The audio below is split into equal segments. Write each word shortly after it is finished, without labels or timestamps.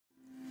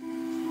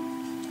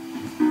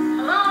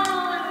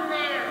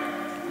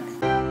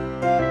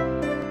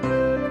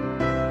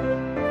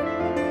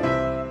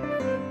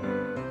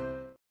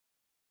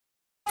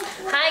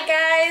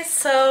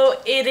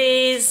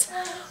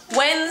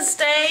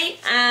Wednesday,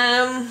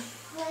 and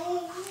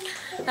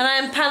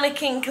I'm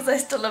panicking because I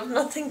still have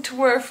nothing to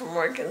wear for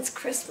Morgan's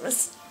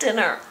Christmas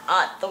dinner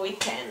at the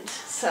weekend.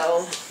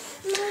 So,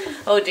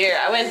 oh dear,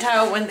 I went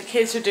out when the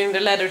kids were doing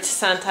their letter to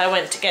Santa. I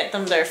went to get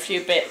them their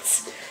few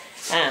bits.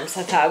 So I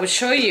thought I would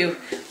show you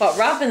what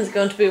Robin's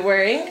going to be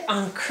wearing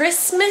on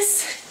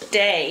Christmas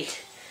Day.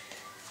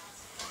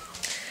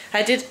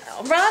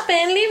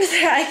 Robin, leave it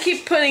there. I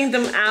keep putting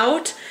them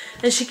out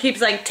and she keeps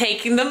like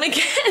taking them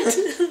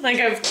again. Like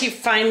I keep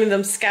finding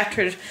them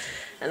scattered,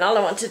 and all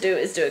I want to do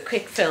is do a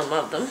quick film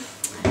of them.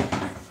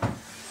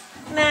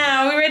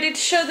 Now, are we ready to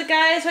show the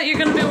guys what you're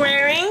going to be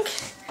wearing?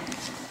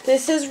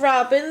 This is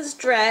Robin's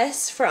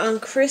dress for on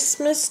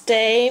Christmas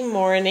Day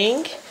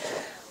morning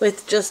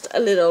with just a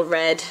little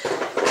red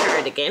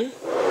cardigan.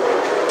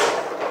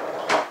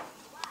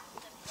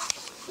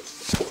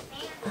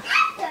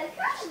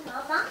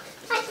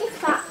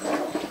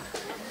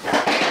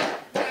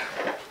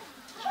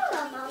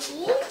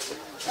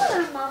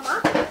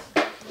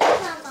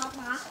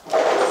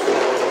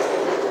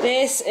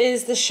 This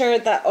is the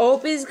shirt that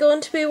Obi's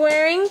going to be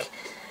wearing.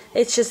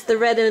 It's just the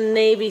red and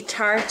navy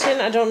tartan.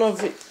 I don't know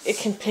if it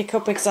can pick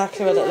up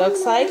exactly what it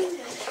looks like.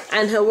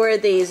 And he'll wear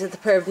these with a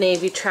pair of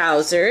navy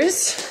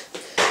trousers.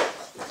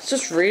 It's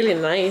just really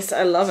nice.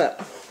 I love it.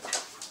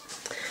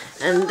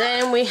 And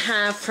then we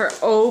have for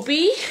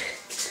Obi,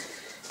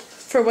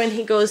 for when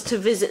he goes to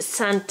visit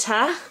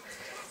Santa,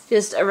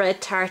 just a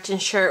red tartan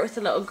shirt with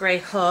a little grey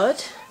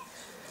hood.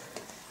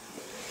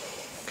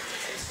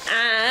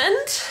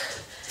 And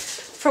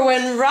for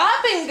when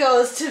Robin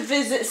goes to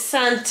visit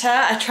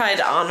Santa, I tried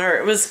it on her.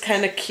 It was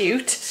kind of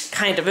cute.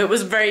 It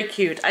was very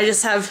cute. I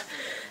just have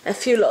a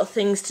few little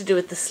things to do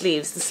with the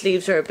sleeves. The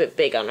sleeves are a bit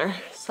big on her,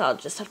 so I'll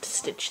just have to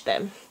stitch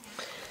them.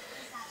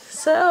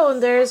 So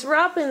there's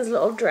Robin's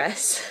little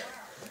dress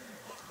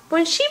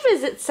when she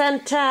visits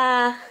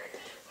Santa.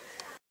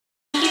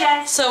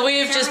 So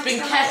we've just been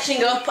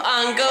catching up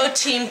on Go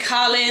Team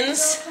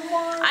Collins.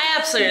 I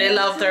absolutely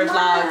love their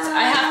vlogs.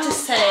 I have to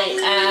say,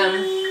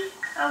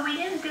 we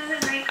didn't do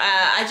it right.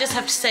 I just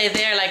have to say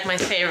they're like my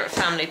favourite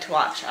family to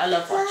watch. I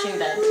love watching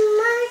them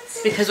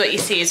because what you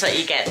see is what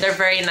you get. They're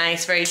very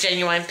nice, very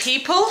genuine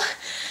people.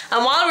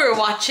 And while we were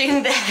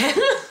watching them,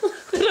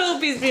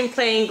 Obi's been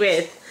playing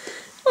with.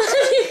 What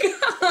have you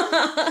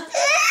got?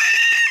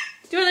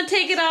 Do you want to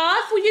take it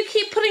off? Will you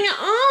keep putting it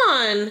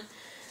on?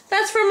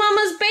 That's for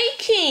Mama's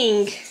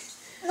baking.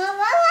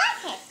 Mama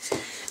like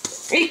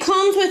it. It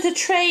comes with a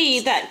tray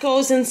that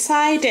goes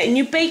inside it, and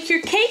you bake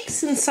your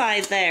cakes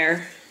inside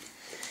there.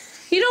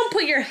 You don't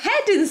put your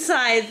head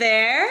inside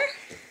there.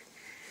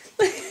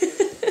 Obi,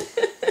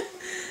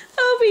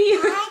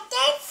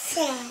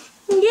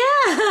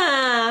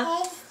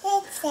 yeah.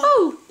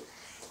 Oh.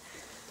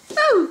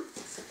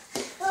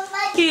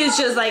 He is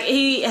just like,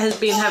 he has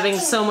been having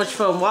so much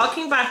fun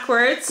walking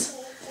backwards,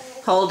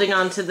 holding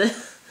on to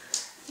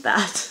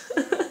that.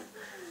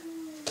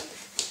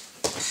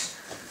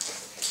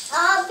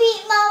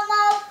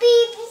 Mama,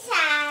 baby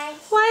sad.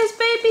 Why is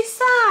baby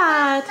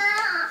sad?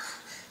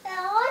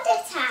 All the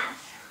time.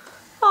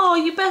 Oh,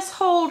 you best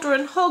hold her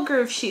and hug her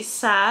if she's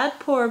sad.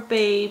 Poor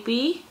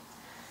baby.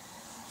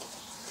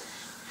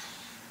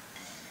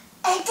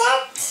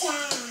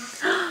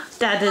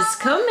 Dad is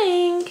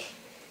coming.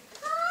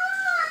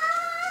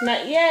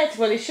 Not yet.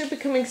 Well, he should be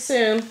coming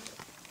soon.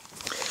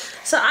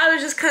 So I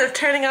was just kind of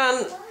turning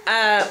on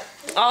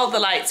all the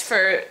lights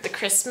for the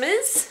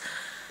Christmas.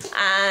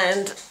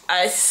 And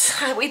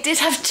we did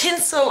have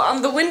tinsel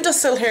on the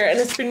windowsill here, and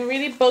it's been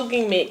really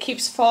bugging me. It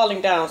keeps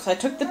falling down. So I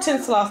took the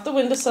tinsel off the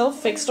windowsill,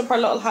 fixed up our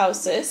little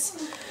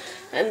houses,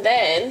 and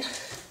then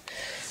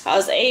I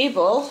was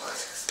able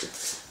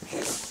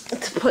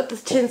to put the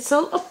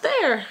tinsel up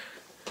there.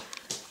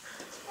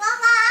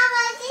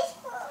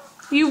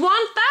 You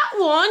want that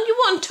one? You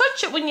won't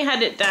touch it when you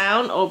had it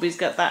down. Obi's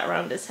got that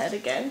around his head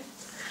again.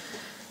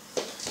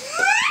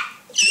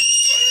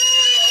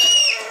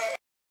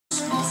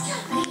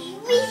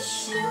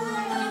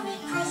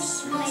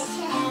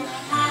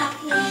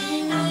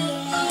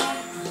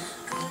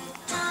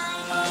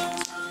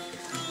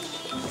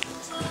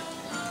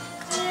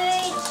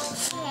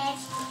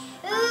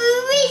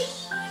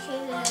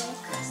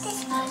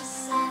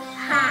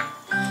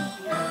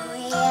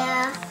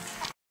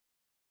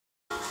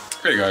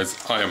 Hey guys,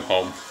 I am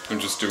home. I'm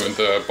just doing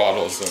the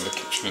bottles in the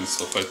kitchen and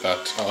stuff like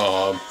that.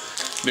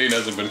 Nina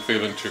hasn't been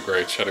feeling too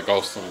great. She had a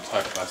gallstone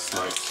attack last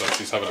night, so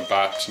she's having a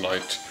bath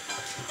tonight.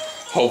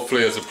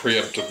 Hopefully as a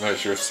preemptive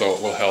measure, so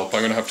it will help.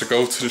 I'm gonna have to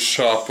go to the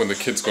shop when the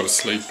kids go to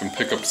sleep and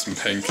pick up some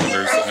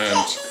painkillers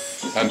and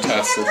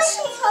antacids.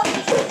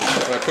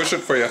 Can I push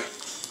it for you?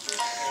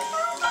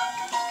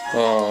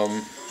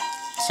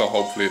 So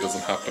hopefully it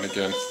doesn't happen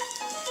again.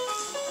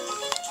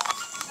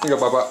 Here you go,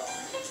 Baba.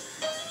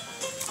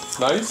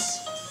 Nice.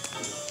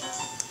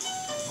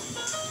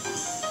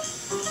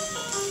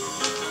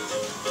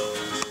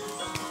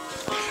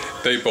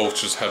 They both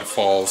just had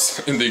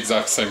falls in the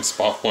exact same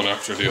spot, one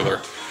after the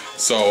other.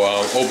 So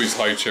Obi's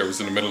high chair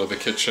was in the middle of the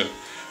kitchen,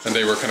 and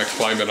they were kind of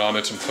climbing on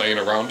it and playing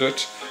around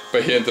it,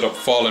 but he ended up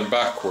falling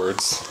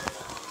backwards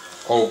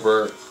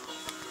over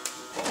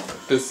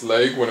this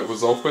leg when it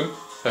was open,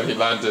 and he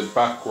landed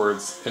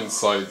backwards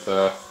inside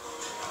the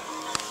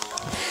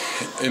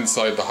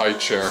high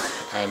chair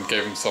and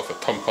gave himself a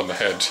thump on the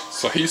head.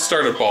 So he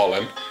started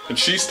bawling, and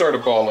she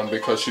started bawling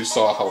because she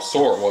saw how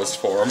sore it was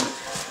for him.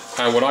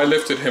 And when I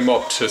lifted him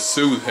up to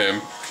soothe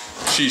him,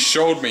 she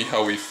showed me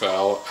how he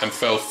fell and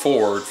fell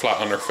forward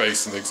flat on her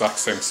face in the exact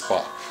same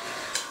spot.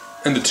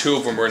 And the two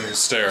of them were in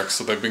hysterics,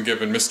 so they've been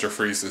given Mr.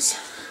 Freezes.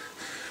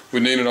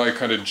 With Neen and I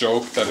kind of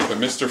joke that if a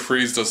Mr.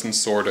 Freeze doesn't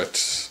sort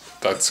it,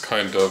 that's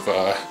kind of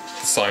a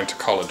sign to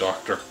call a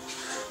doctor.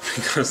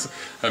 Because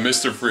a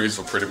Mr. Freeze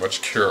will pretty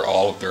much cure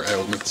all of their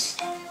ailments.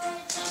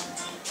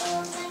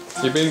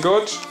 You been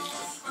good?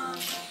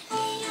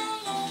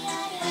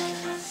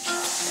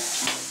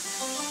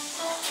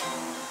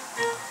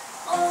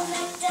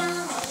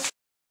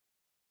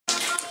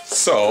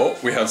 So,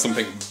 we have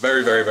something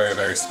very, very, very,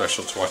 very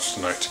special to watch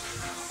tonight.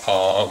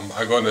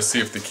 I'm going to see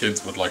if the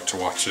kids would like to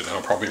watch it, and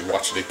I'll probably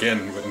watch it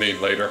again with Neen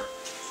later.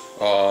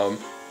 A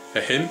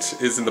hint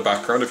is in the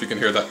background if you can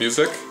hear that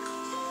music.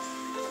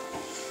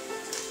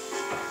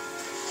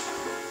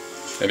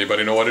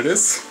 Anybody know what it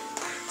is?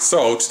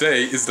 So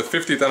today is the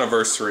 50th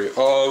anniversary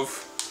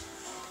of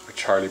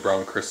Charlie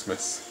Brown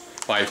Christmas.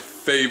 My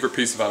favorite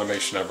piece of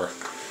animation ever.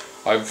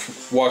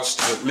 I've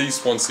watched at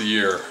least once a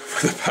year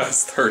for the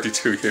past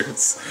 32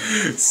 years.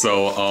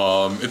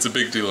 So it's a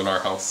big deal in our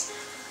house.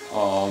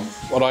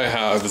 What I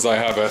have is I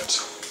have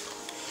it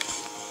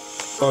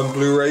on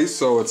Blu-ray,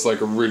 so it's like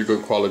a really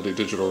good quality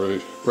digital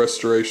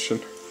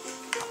restoration.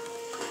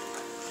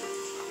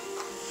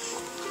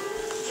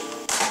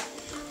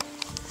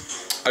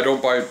 I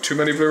don't buy too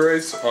many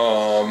Blu-rays,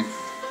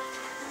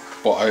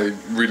 but I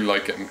really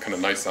like getting kind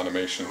of nice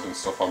animations and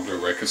stuff on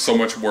Blu-ray because so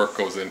much work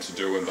goes into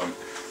doing them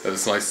that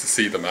it's nice to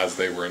see them as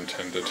they were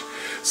intended.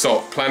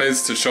 So plan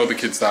is to show the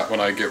kids that when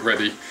I get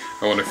ready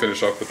and when I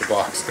finish up with the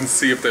box and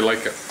see if they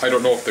like it. I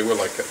don't know if they will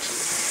like it.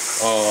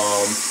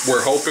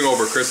 We're hoping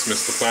over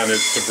Christmas the plan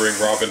is to bring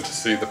Robin to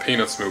see the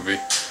Peanuts movie,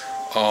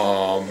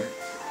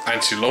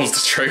 and she loves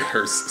the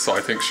trailers, so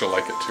I think she'll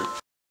like it too.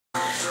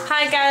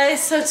 Hi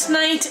guys, so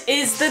tonight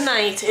is the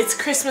night. It's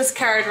Christmas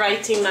card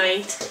writing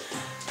night.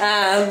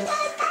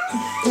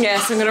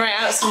 Yes, I'm gonna write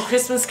out some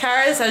Christmas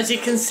cards. As you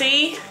can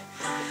see,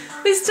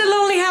 we still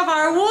only have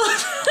our one.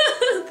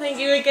 Thank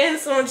you again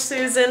so much,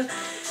 Susan.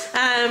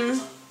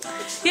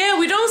 Yeah,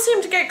 we don't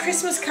seem to get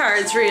Christmas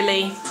cards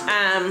really.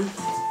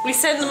 We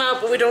send them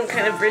out, but we don't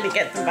kind of really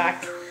get them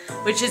back,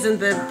 which isn't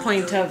the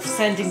point of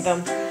sending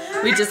them.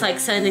 We just like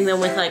sending them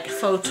with like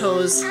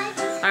photos,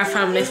 our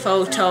family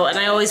photo, and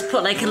I always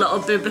put like a little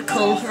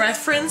biblical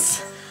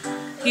reference.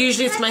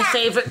 Usually it's my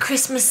favorite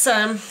Christmas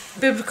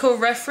biblical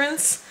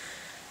reference,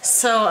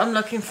 so I'm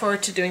looking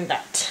forward to doing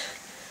that.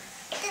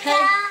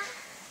 Hey.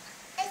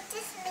 It's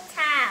Christmas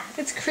time.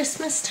 It's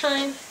Christmas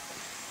time.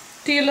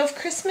 Do you love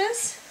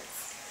Christmas?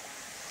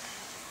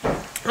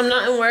 I'm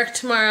not in work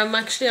tomorrow. I'm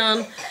actually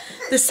on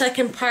the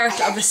second part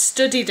of a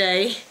study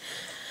day.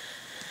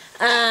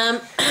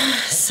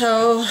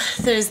 So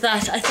there's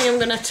that. I think I'm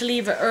gonna have to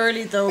leave it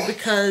early though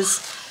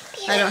because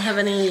I don't have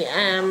any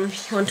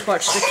one to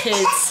watch the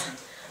kids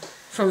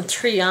from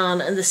 3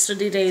 on, and the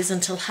study day is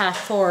until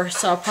 4:30,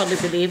 so I'll probably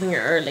be leaving it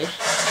early.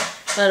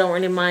 But I don't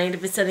really mind.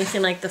 If it's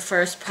anything like the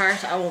first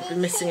part, I won't be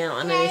missing out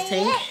on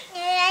anything.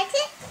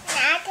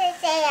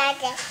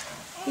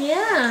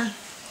 Yeah.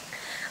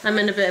 I'm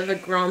in a bit of a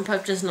grump.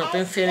 I've just not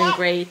been feeling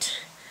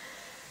great.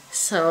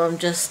 So I'm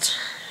just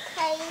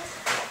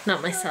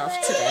not myself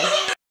today.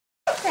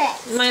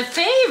 My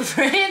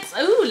favourites?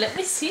 Oh, let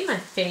me see my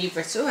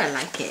favourites. Oh, I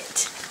like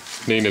it.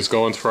 Nina's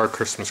going through our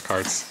Christmas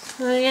cards.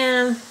 Oh,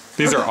 yeah.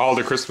 These are all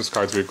the Christmas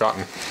cards we've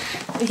gotten.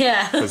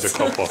 Yeah. There's a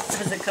couple.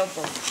 There's a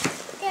couple.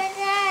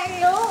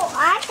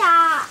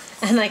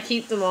 And I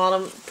keep them all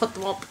and put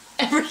them up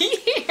every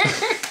year.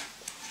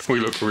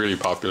 We look really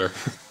popular.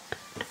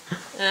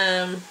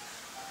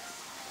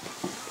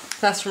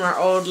 That's from our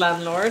old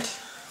landlord,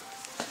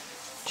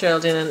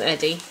 Geraldine and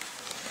Eddie.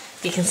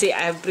 You can see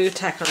I have blue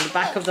tack on the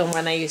back of them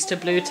when I used to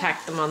blue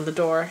tack them on the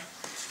door.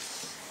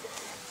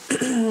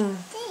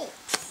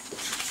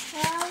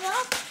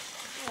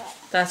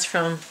 That's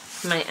from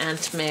my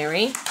Aunt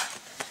Mary.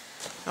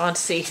 I want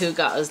to see who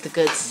got us the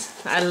goods.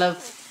 I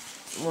love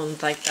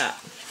ones like that.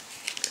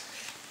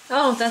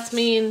 Oh, that's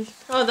me and...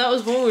 Oh, that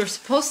was one we were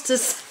supposed to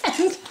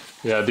send.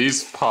 Yeah,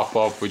 these pop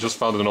up. We just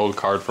found an old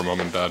card from Mum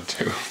and Dad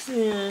too.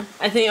 Yeah.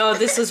 I think, oh,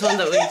 this was one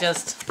that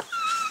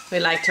we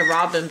liked to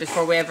Robin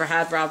before we ever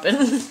had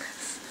Robin.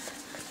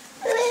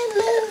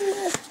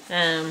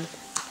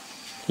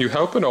 You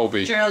helping,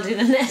 Obi? Geraldine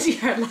and Eddie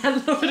are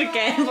landlord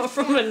again, but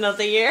from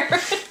another year. Oh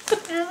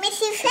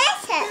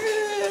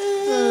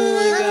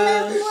my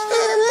god.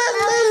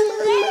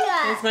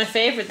 That's my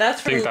favourite.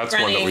 That's from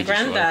Granny and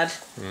Grandad.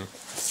 Like.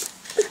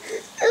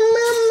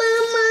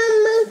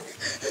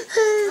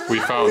 We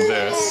found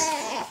this,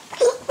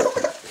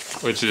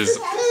 which is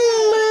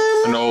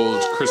an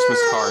old Christmas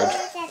card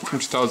from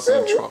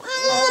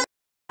 2012.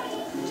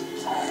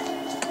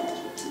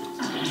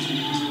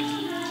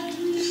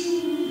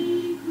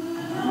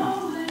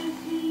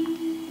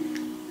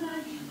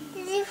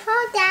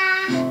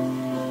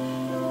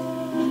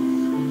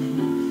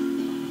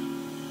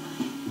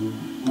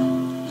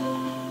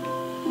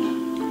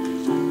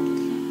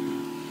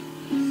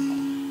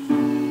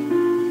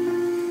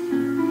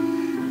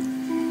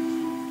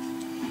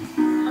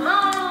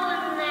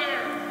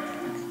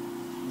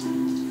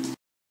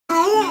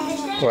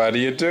 What are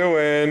you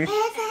doing?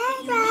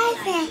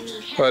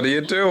 What are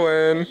you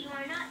doing? You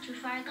are not too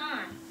far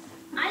gone.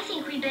 I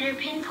think we better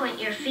pinpoint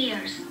your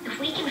fears. If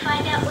we can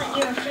find out what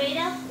you're afraid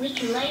of, we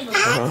can label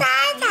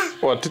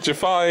it. What did you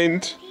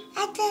find?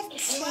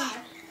 If you are,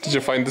 Did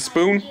you find the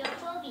spoon?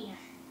 geophobia.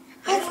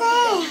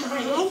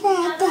 How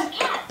about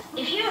cats?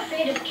 If you're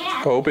afraid of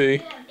cats, Obi, you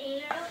have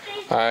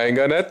aerophobia. I'm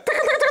gonna.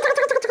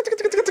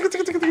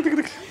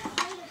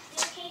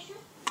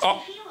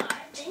 Oh. If you are,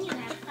 then you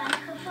have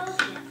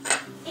thalassophobia.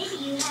 Maybe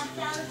you have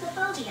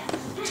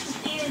thalassophobia. This is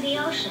fear of the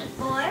ocean.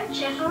 Or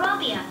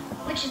chephorobia,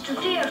 which is the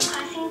fear of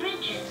crossing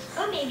bridges.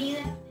 Or maybe you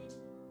have...